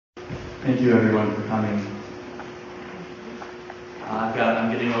Thank you, everyone, for coming.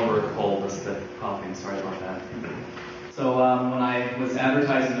 I'm getting over a cold. That's the coughing. Sorry about that. So when I was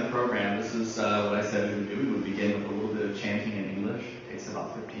advertising the program, this is what I said we would do. We would begin with a little bit of chanting in English. It takes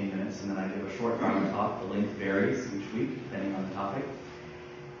about 15 minutes, and then I give a short Dharma talk. The length varies each week, depending on the topic.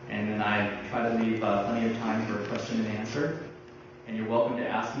 And then I try to leave plenty of time for a question and answer. And you're welcome to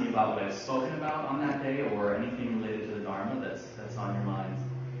ask me about what I've spoken about on that day or anything related to the Dharma that's on your minds.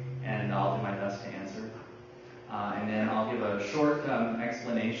 And I'll do my best to answer. And then I'll give a short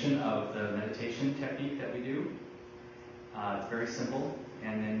explanation of the meditation technique that we do. It's very simple.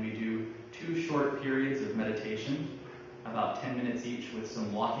 And then we do 2 short periods of meditation, about 10 minutes each, with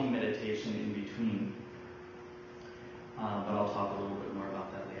some walking meditation in between. But I'll talk a little bit more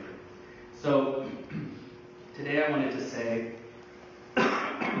about that later. So today I wanted to say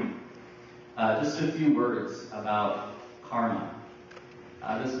just a few words about karma.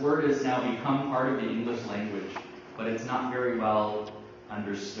 This word has now become part of the English language, but it's not very well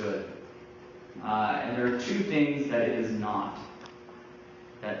understood. And there are 2 things that it is not,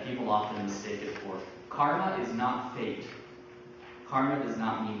 that people often mistake it for. Karma is not fate. Karma does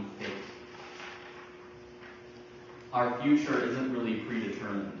not mean fate. Our future isn't really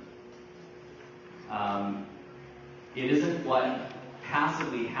predetermined. It isn't what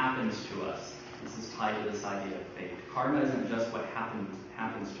passively happens to us. This is tied to this idea of fate. Karma isn't just what happens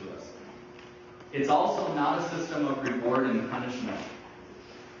to us. It's also not a system of reward and punishment.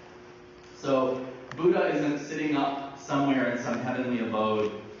 So Buddha isn't sitting up somewhere in some heavenly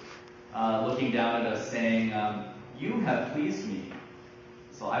abode, looking down at us saying, you have pleased me,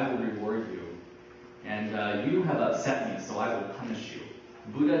 so I will reward you. And you have upset me, so I will punish you.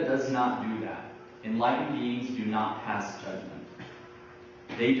 Buddha does not do that. Enlightened beings do not pass judgment.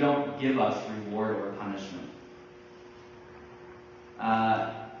 They don't give us reward or punishment.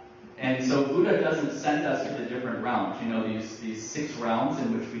 And so Buddha doesn't send us to the different realms. You know, these 6 realms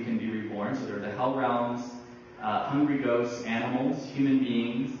in which we can be reborn. So there are the hell realms, hungry ghosts, animals, human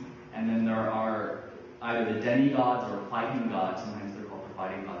beings, and then there are either the demigods or fighting gods. Sometimes they're called the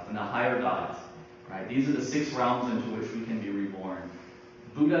fighting gods, and the higher gods. Right? These are the 6 realms into which we can be reborn.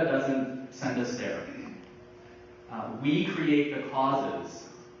 Buddha doesn't send us there. We create the causes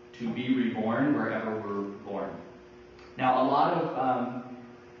to be reborn wherever we're born. Now, a lot of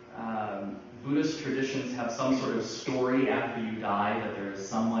Buddhist traditions have some sort of story after you die, that there is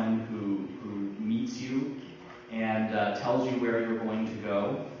someone who meets you and tells you where you're going to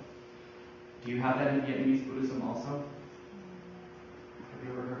go. Do you have that in Vietnamese Buddhism also? Have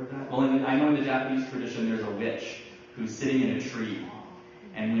you ever heard of that? Well, I know in the Japanese tradition there's a witch who's sitting in a tree.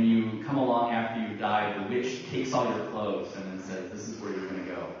 And when you come along after you die, the witch takes all your clothes and then says, this is where you're going to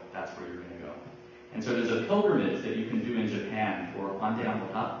go. That's where you're going to go. And so there's a pilgrimage that you can do in Japan for Dieu.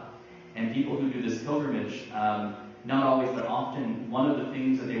 And people who do this pilgrimage, not always but often, one of the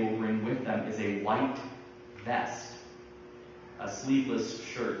things that they will bring with them is a white vest, a sleeveless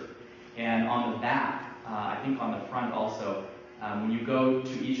shirt. And on the back, I think on the front also, when you go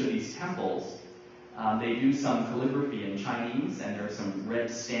to each of these temples, they do some calligraphy in Chinese, and there are some red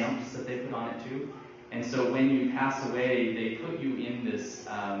stamps that they put on it too. And so when you pass away, they put you in this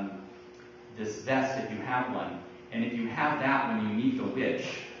vest if you have one. And if you have that when you meet the witch,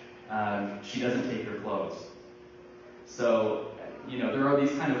 she doesn't take your clothes. So, you know, there are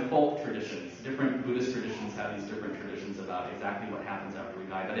these kind of folk traditions. Different Buddhist traditions have these different traditions about exactly what happens after we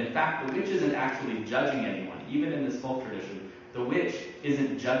die. But in fact, the witch isn't actually judging anyone. Even in this folk tradition, the witch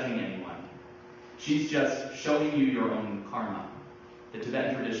isn't judging anyone. She's just showing you your own karma. The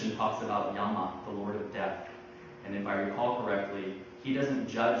Tibetan tradition talks about Yama, the Lord of Death. And if I recall correctly, he doesn't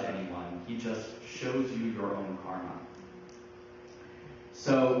judge anyone. He just shows you your own karma.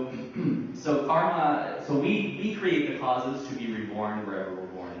 So karma, so we create the causes to be reborn wherever we're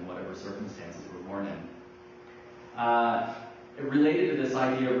born, in whatever circumstances we're born in. Related to this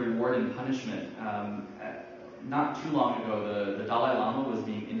idea of reward and punishment, not too long ago, the Dalai Lama was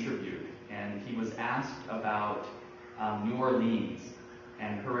being interviewed, and he was asked about New Orleans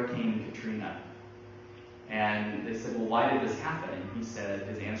and Hurricane Katrina. And they said, well, why did this happen? And he said,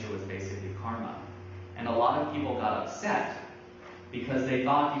 his answer was basically karma. And a lot of people got upset because they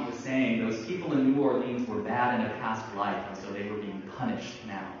thought he was saying those people in New Orleans were bad in a past life, and so they were being punished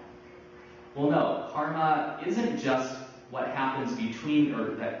now. Well, no, karma isn't just what happens between,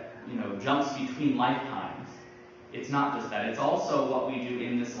 or that, you know, jumps between lifetimes. It's not just that. It's also what we do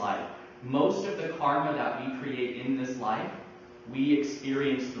in this life. Most of the karma that we create in this life, we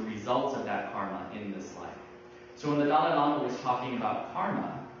experience the results of that karma in this life. So when the Dalai Lama was talking about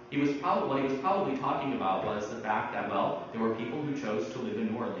karma, what he was probably talking about was the fact that, well, there were people who chose to live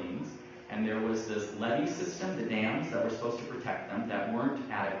in New Orleans, there was this levee system, the dams that were supposed to protect them, that weren't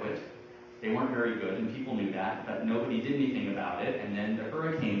adequate. They weren't very good, and people knew that, but nobody did anything about it. And then the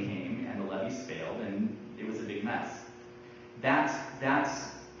hurricane came, and the levees failed, and it was a big mess. That's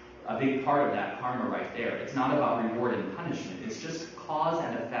a big part of that karma right there. It's not about reward and punishment. It's just cause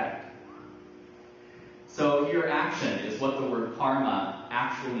and effect. So here, action is what the word karma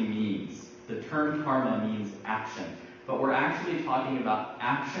actually means. The term karma means action. But we're actually talking about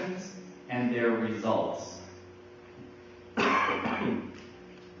actions and their results. And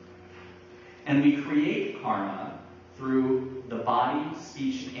we create karma through the body,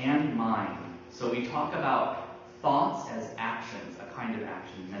 speech, and mind. So we talk about thoughts as actions, a kind of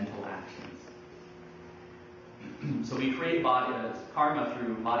action, mental actions. So we create karma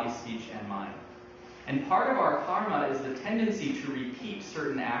through body, speech, and mind. And part of our karma is the tendency to repeat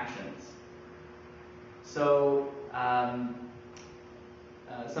certain actions. So,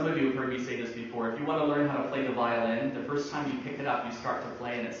 some of you have heard me say this before. If you want to learn how to play the violin, the first time you pick it up, you start to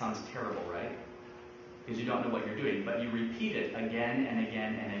play and it sounds terrible, right? Because you don't know what you're doing. But you repeat it again and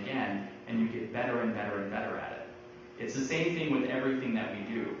again and again, and you get better and better and better at it. It's the same thing with everything that we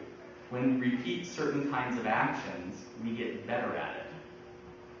do. When we repeat certain kinds of actions, we get better at it.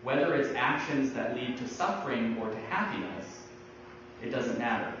 Whether it's actions that lead to suffering or to happiness, it doesn't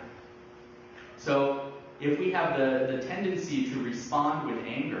matter. So, if we have the tendency to respond with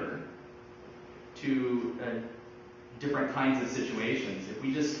anger to different kinds of situations, if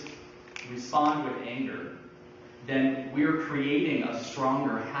we just respond with anger, then we're creating a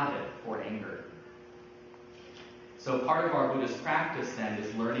stronger habit for anger. So part of our Buddhist practice then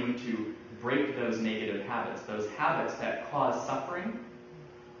is learning to break those negative habits, those habits that cause suffering,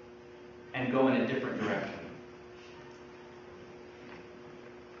 and go in a different direction.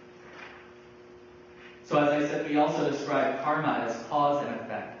 So as I said, we also describe karma as cause and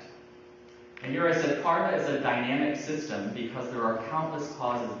effect. And here I said karma is a dynamic system because there are countless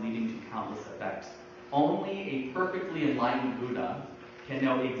causes leading to countless effects. Only a perfectly enlightened Buddha can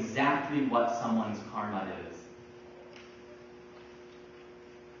know exactly what someone's karma is.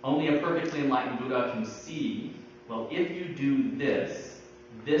 Only a perfectly enlightened Buddha can see, well, if you do this,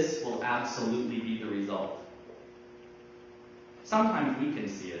 this will absolutely be the result. Sometimes we can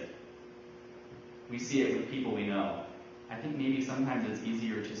see it. We see it with people we know. I think maybe sometimes it's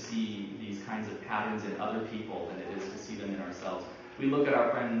easier to see these kinds of patterns in other people than it is to see them in ourselves. We look at our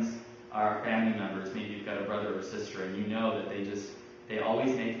friends, our family members, maybe you've got a brother or sister, and you know that they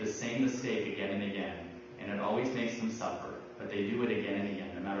always make the same mistake again and again, and it always makes them suffer, but they do it again and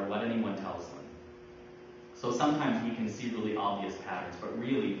again, no matter what anyone tells them. So sometimes we can see really obvious patterns, but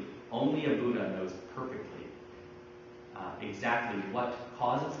really, only a Buddha knows perfectly exactly what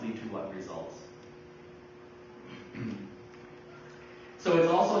causes lead to what results. So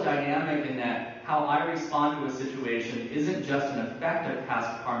it's also dynamic in that how I respond to a situation isn't just an effect of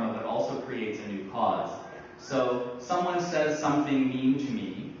past karma, but also creates a new cause. So someone says something mean to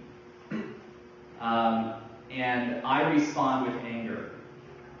me, and I respond with anger.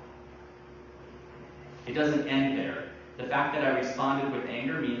 It doesn't end there. The fact that I responded with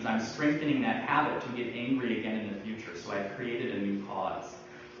anger means I'm strengthening that habit to get angry again in the future, so I've created a new cause.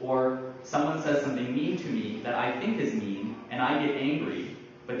 Or someone says something mean to me that I think is mean, and I get angry,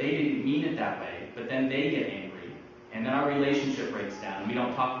 but they didn't mean it that way, but then they get angry, and then our relationship breaks down, and we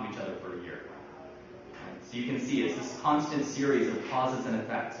don't talk to each other for a year. Right? So you can see it's this constant series of causes and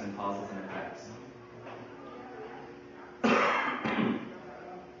effects and causes and effects.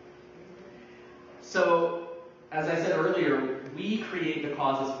 So, as I said earlier, we create the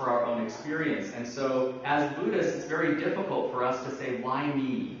causes for our own experience. And so, as Buddhists, it's very difficult for us to say, why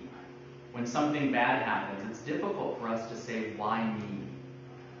me? When something bad happens, it's difficult for us to say, why me?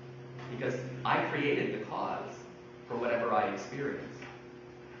 Because I created the cause for whatever I experience.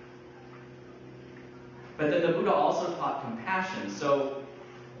 But then the Buddha also taught compassion. So,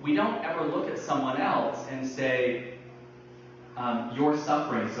 we don't ever look at someone else and say, you're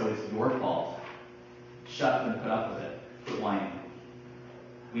suffering, so it's your fault. Shut up and put up with it. Quit whining.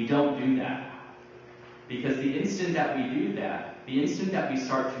 We don't do that. Because the instant that we do that, the instant that we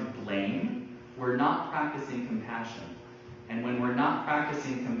start to blame, we're not practicing compassion. And when we're not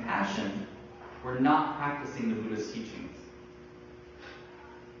practicing compassion, we're not practicing the Buddha's teachings.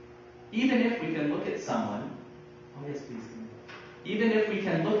 Even if we can look at someone, oh yes, please. Even if we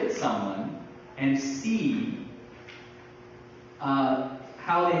can look at someone and see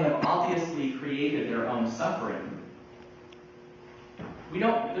how they have obviously created their own suffering,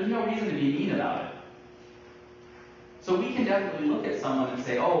 there's no reason to be mean about it. So we can definitely look at someone and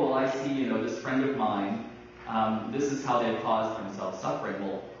say, oh, well, I see, this friend of mine, this is how they've caused themselves suffering.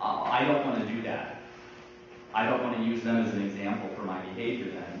 Well, I I don't want to do that. I don't want to use them as an example for my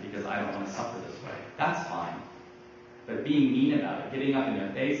behavior then, because I don't want to suffer this way. That's fine. But being mean about it, getting up in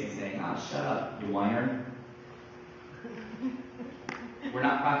their face and saying, shut up, you whiner. We're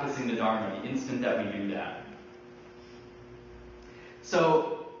not practicing the Dharma the instant that we do that.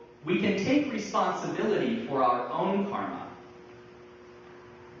 So, we can take responsibility for our own karma.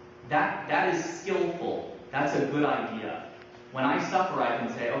 That is skillful. That's a good idea. When I suffer, I can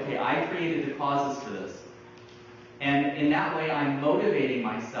say, okay, I created the causes for this. And in that way, I'm motivating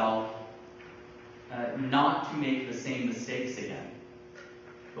myself not to make the same mistakes again.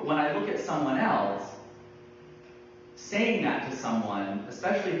 But when I look at someone else, saying that to someone,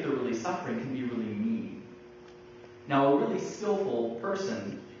 especially if they're really suffering, can be really mean. Now, a really skillful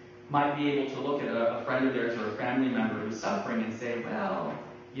person might be able to look at a friend of theirs or a family member who's suffering and say, well,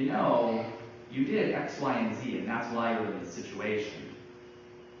 you know, you did X, Y, and Z, and that's why you're in this situation.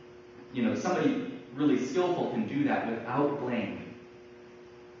 You know, somebody really skillful can do that without blame.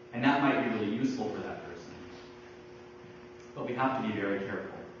 And that might be really useful for that person. But we have to be very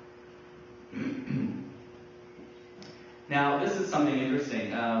careful. Now, this is something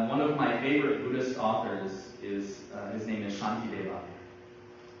interesting. One of my favorite Buddhist authors is, his name is Shantideva.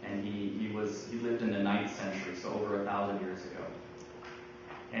 And he lived in the 9th century, so over 1,000 years ago.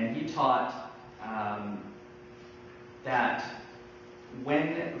 And he taught that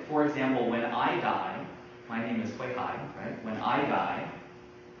when, for example, when I die, my name is Hue Hai, right? When I die,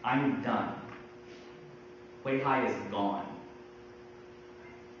 I'm done. Hue Hai is gone.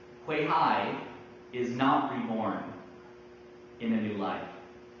 Hue Hai is not reborn in a new life.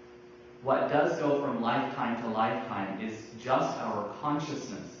 What does go from lifetime to lifetime is just our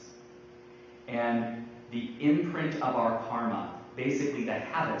consciousness and the imprint of our karma, basically the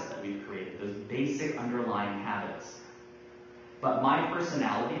habits that we've created, those basic underlying habits. But my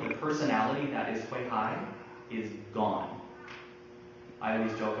personality, the personality that is Hue Hai, is gone. I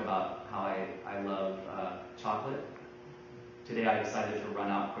always joke about how I love chocolate. Today I decided to run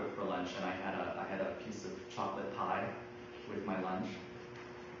out quick for lunch, and I had a piece of chocolate pie with my lunch.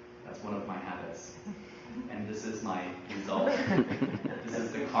 That's one of my habits. And this is my result. This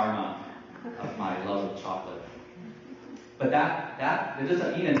is the karma of my love of chocolate. But that it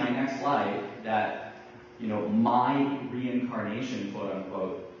doesn't mean in my next life that, you know, my reincarnation, quote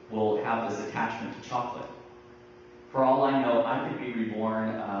unquote, will have this attachment to chocolate. For all I know, I could be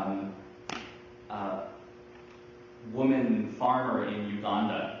reborn woman farmer in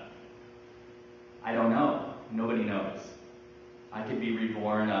Uganda. I don't know. Nobody knows. I could be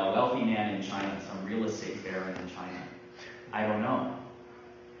reborn a wealthy man in China, some real estate baron in China. I don't know.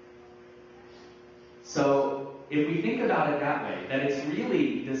 So if we think about it that way, that it's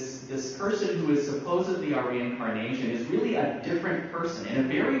really this person who is supposedly our reincarnation is really a different person. In a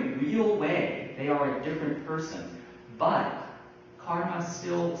very real way, they are a different person. But karma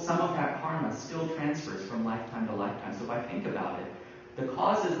still, some of that karma still transfers from lifetime to lifetime. So if I think about it, the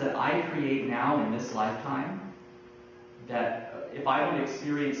causes that I create now in this lifetime, that if I don't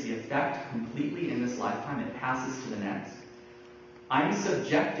experience the effect completely in this lifetime, it passes to the next. I'm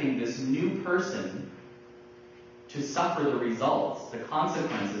subjecting this new person to suffer the results, the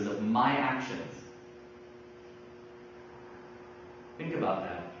consequences of my actions. Think about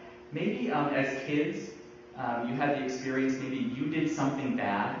that. Maybe as kids, you had the experience, maybe you did something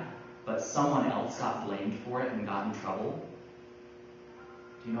bad, but someone else got blamed for it and got in trouble.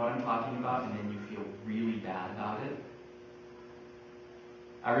 Do you know what I'm talking about? And then you feel really bad about it.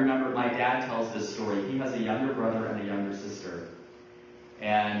 I remember my dad tells this story. He has a younger brother and a younger sister.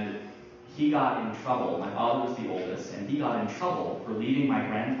 And he got in trouble. My father was the oldest, and he got in trouble for leaving my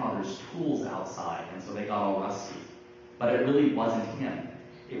grandfather's tools outside, and so they got all rusty. But it really wasn't him.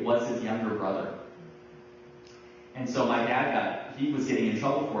 It was his younger brother. And so my dad he was getting in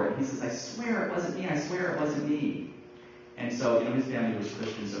trouble for it. He says, I swear it wasn't me. I swear it wasn't me. And so, you know, his family was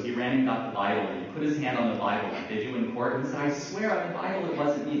Christian, so he ran and got the Bible, and he put his hand on the Bible, like they do in court, and said, I swear on the Bible it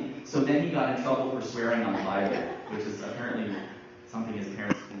wasn't me. So then he got in trouble for swearing on the Bible, which is apparently something his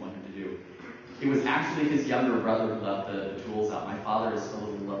parents didn't want him to do. It was actually his younger brother who left the tools out. My father is a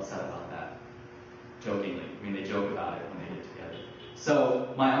little upset about that, jokingly. I mean, they joke about it when they get together.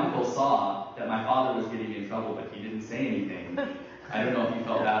 So my uncle saw that my father was getting in trouble, but he didn't say anything. I don't know if he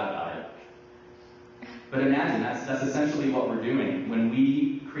felt bad about it. But imagine, that's essentially what we're doing. When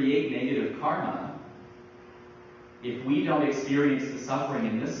we create negative karma, if we don't experience the suffering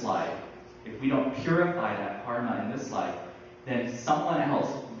in this life, if we don't purify that karma in this life, then someone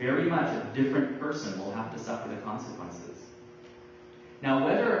else, very much a different person, will have to suffer the consequences. Now,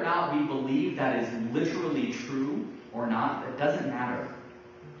 whether or not we believe that is literally true or not, it doesn't matter.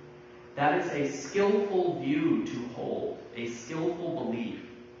 That is a skillful view to hold, a skillful belief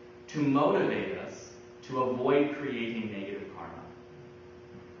to motivate us to avoid creating negative karma.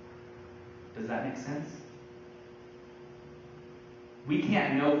 Does that make sense? We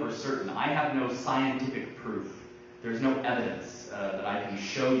can't know for certain. I have no scientific proof. There's no evidence that I can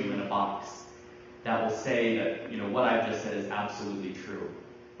show you in a box that will say that what I've just said is absolutely true.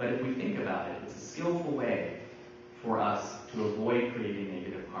 But if we think about it, it's a skillful way for us to avoid creating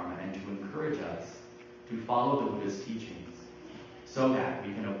negative karma and to encourage us to follow the Buddha's teachings so that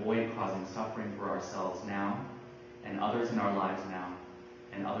we can avoid causing suffering for ourselves now and others in our lives now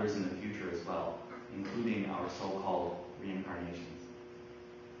and others in the future as well, including our so-called reincarnations.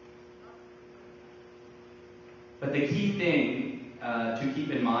 But the key thing to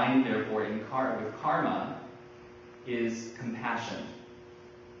keep in mind, therefore, with karma is compassion.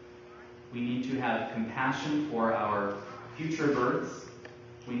 We need to have compassion for our future births.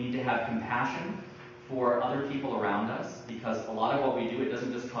 We need to have compassion for other people around us, because a lot of what we do, it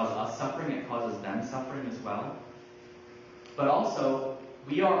doesn't just cause us suffering, it causes them suffering as well. But also,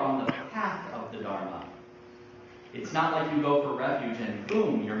 we are on the path of the Dharma. It's not like you go for refuge and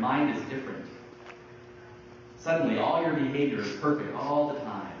boom, your mind is different. Suddenly, all your behavior is perfect all the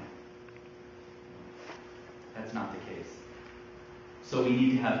time. That's not the case. So we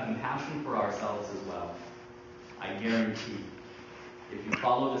need to have compassion for ourselves as well. I guarantee, if you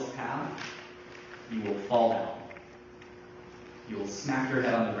follow this path, you will fall down. You will smack your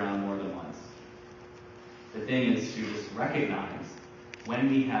head on the ground more than once. The thing is to just recognize when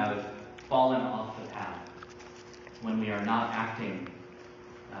we have fallen off the path, when we are not acting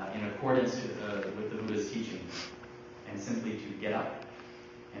in accordance with the Buddha's teachings, and simply to get up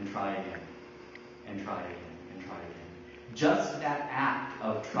and try again, and try again, and try again. Just that act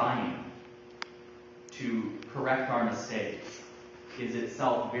of trying to correct our mistakes is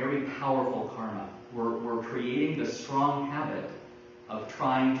itself very powerful karma. We're creating the strong habit of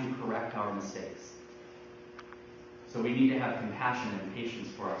trying to correct our mistakes. So we need to have compassion and patience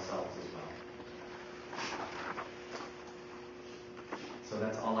for ourselves as well. So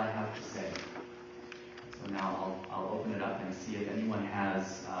that's all I have to say. So now I'll open it up and see if anyone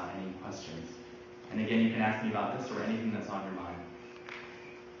has any questions. And again, you can ask me about this or anything that's on your mind.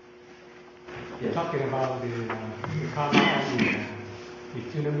 Yes. Talking about the karma of the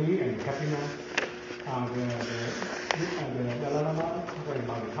tyranny and happiness, the Dalai Lama talking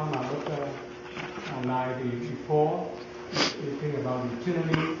about the karma of like before. You think about the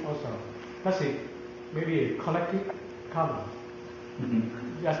tyranny also. That's it. Maybe a collective karma.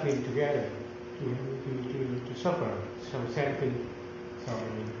 Mm-hmm. Just being together to suffer some same thing. So.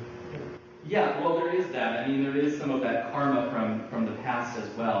 Yeah, well, there is that. I mean, there is some of that karma from the past as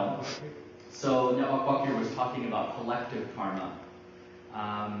well. So, Bakir was talking about collective karma.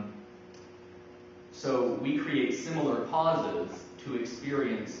 So we create similar causes to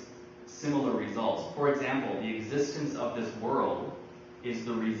experience similar results. For example, the existence of this world is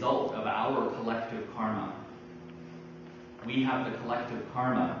the result of our collective karma. We have the collective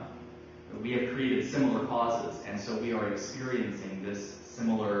karma. We have created similar causes, and so we are experiencing this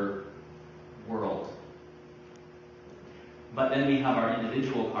similar world. But then we have our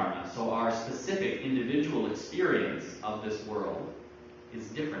individual karma. So our specific individual experience of this world is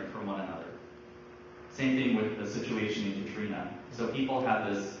different from one another. Same thing with the situation in Katrina. So people have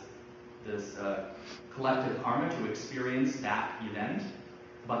this collective karma to experience that event,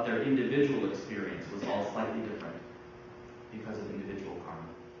 but their individual experience was all slightly different because of individual karma.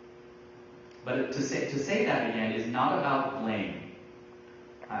 But to say that again is not about blame.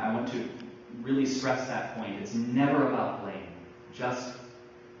 I want to really stress that point. It's never about blame, just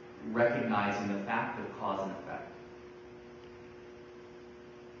recognizing the fact of cause and effect.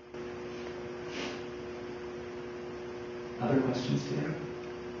 Other questions today?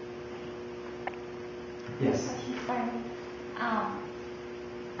 Yes. Sorry.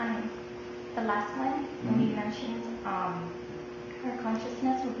 On the last one, when you mentioned our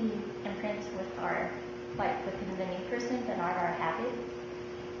consciousness will be imprinted with within the new person, but not our habits.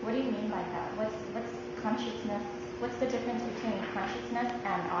 What do you mean by that? What's consciousness? What's the difference between consciousness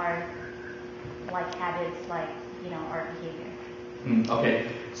and our habits, our behavior?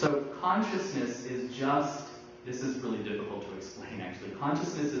 Okay, so consciousness is just, this is really difficult to explain actually.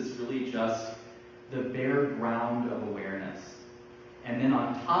 Consciousness is really just the bare ground of awareness. And then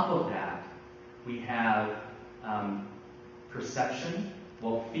on top of that, we have perception,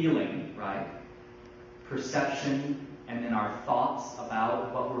 feeling, right? Perception, and then our thoughts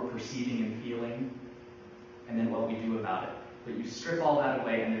about what we're perceiving and feeling, and then what we do about it. But you strip all that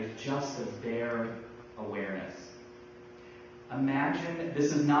away, and there's just a bare awareness. imagine,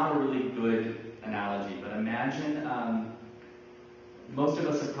 this is not a really good analogy, but imagine, most of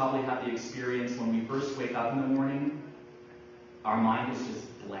us have probably had the experience when we first wake up in the morning, our mind is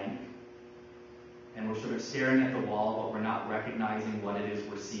just blank. And we're sort of staring at the wall, but we're not recognizing what it is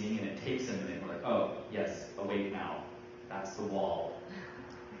we're seeing, and it takes a minute. We're like, oh, yes, awake now. That's the wall.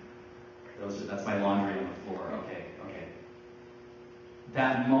 That's my laundry on the floor. Okay.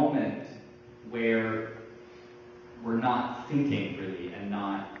 That moment where we're not thinking really and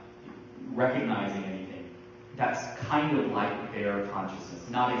not recognizing anything, that's kind of like bare consciousness.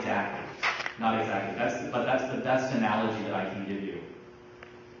 Not exactly. That's the best analogy that I can give you.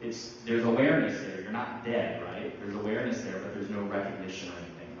 There's awareness there. You're not dead, right? There's awareness there, but there's no recognition or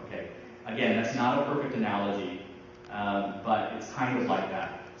anything. Okay. Again, that's not a perfect analogy, but it's kind of like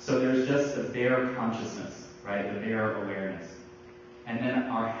that. So there's just the bare consciousness, right? The bare awareness. And then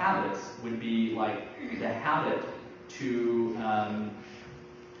our habits would be like the habit to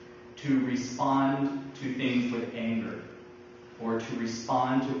respond to things with anger, or to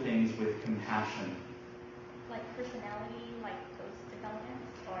respond to things with compassion. Like personality, like those developments?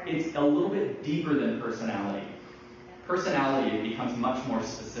 Or? It's a little bit deeper than personality. Personality becomes much more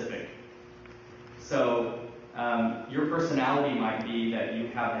specific. So your personality might be that you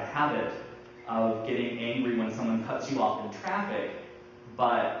have the habit of getting angry when someone cuts you off in traffic,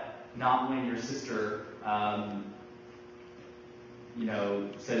 but not when your sister,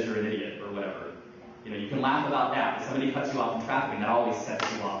 says you're an idiot or whatever. You can laugh about that. If somebody cuts you off in traffic, and that always sets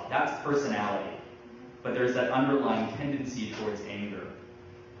you off. That's personality. But there's that underlying tendency towards anger.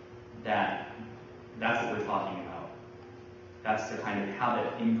 That's what we're talking about. That's the kind of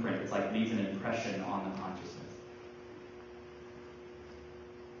habit imprint. It's like leaves an impression on the consciousness.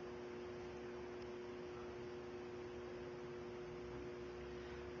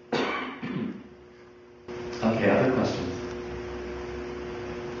 Okay, other questions?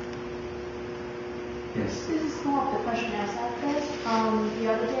 Yes. This is more of the question as like this. The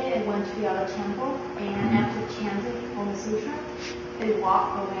other day I went to the other temple, and after chanting on the sutra, they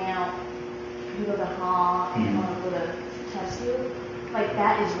walk around Buddha hall and on the Buddha statue. Like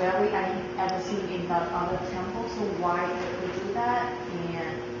that is rarely I ever seen in the other temple. So why do they do that,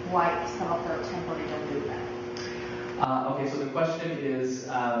 and why some of the temple they don't do that? Okay, so the question is,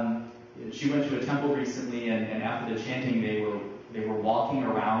 she went to a temple recently, and after the chanting, they were walking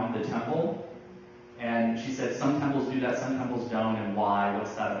around the temple. And she said some temples do that, some temples don't, and why?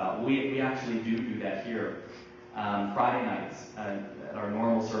 What's that about? We actually do that here. Friday nights at our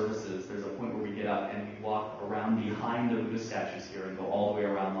normal services, there's a point where we get up and we walk around behind the Buddha statues here and go all the way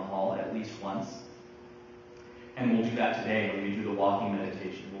around the hall at least once. And we'll do that today when we do the walking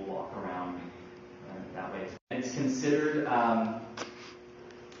meditation. We'll walk around that way. It's considered a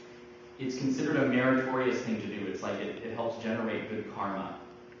meritorious thing to do. It's like it helps generate good karma.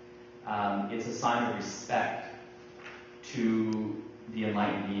 It's a sign of respect to the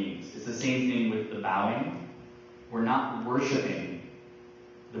enlightened beings. It's the same thing with the bowing. We're not worshiping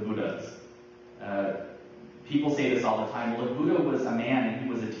the Buddhas. People say this all the time. Well, if Buddha was a man and he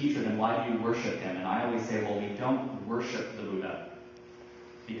was a teacher, then why do you worship him? And I always say, well, we don't worship the Buddha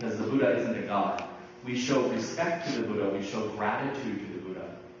because the Buddha isn't a god. We show respect to the Buddha. We show gratitude to the Buddha.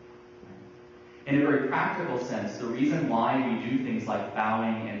 In a very practical sense, the reason why we do things like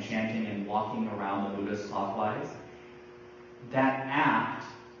bowing and chanting and walking around the Buddhas clockwise, that act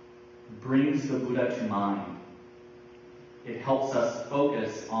brings the Buddha to mind. It helps us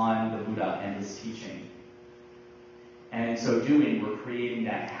focus on the Buddha and his teaching. And in so doing, we're creating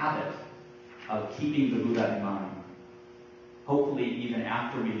that habit of keeping the Buddha in mind. Hopefully, even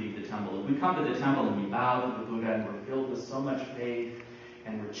after we leave the temple. If we come to the temple and we bow to the Buddha and we're filled with so much faith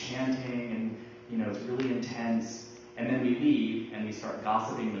and we're chanting and it's really intense, and then we leave and we start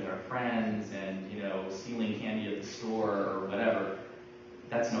gossiping with our friends and stealing candy at the store or whatever,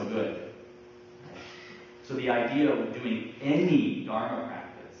 that's no good. So the idea of doing any Dharma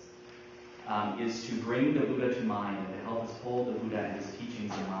practice is to bring the Buddha to mind and to help us hold the Buddha and his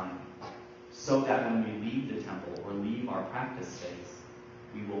teachings in mind, so that when we leave the temple or leave our practice space,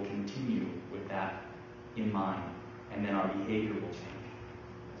 we will continue with that in mind, and then our behavior will change.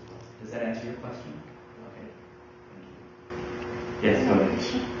 Does that answer your question? Okay. Thank you. Yes, go ahead.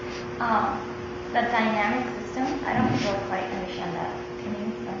 The dynamic system, I don't really quite understand that. Can you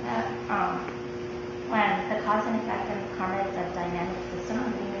explain that? When the cause and effect of karma is a dynamic system,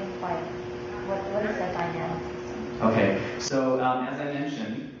 what do you mean by what is a dynamic system? Okay, so as I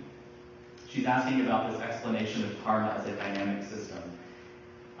mentioned, she's asking about this explanation of karma as a dynamic system.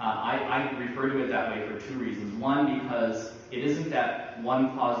 I refer to it that way for two reasons. One, because it isn't that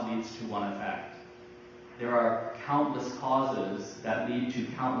one cause leads to one effect. there are countless causes that lead to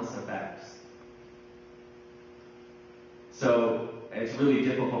countless effects. So it's really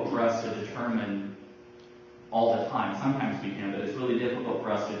difficult for us to determine all the time. Sometimes we can, but it's really difficult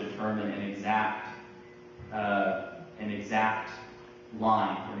for us to determine an exact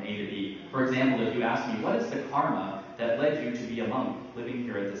line from A to B. For example, if you ask me, what is the karma that led you to be a monk living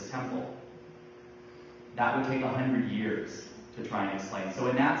here at this temple? That would take 100 years to try and explain. So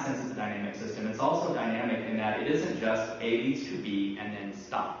in that sense, it's a dynamic system. It's also dynamic in that it isn't just A leads to B and then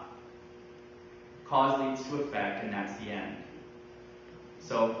stop. Cause leads to effect, and that's the end.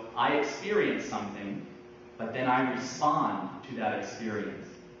 So I experience something, but then I respond to that experience.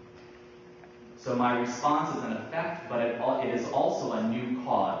 So my response is an effect, but it is also a new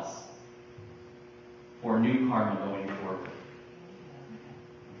cause for new karma going forward.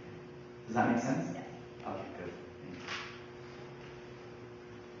 Does that make sense? Yes. Okay, good.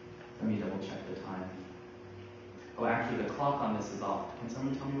 Let me double check the time. Oh, actually, the clock on this is off. Can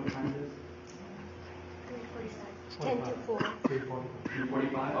someone tell me what time it is? 10 to 4.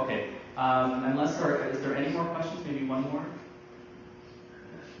 3:45? Okay. Is there any more questions? Maybe one more?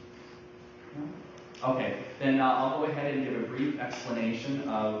 No? Okay. Then I'll go ahead and give a brief explanation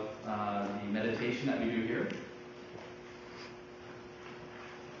of the meditation that we do here.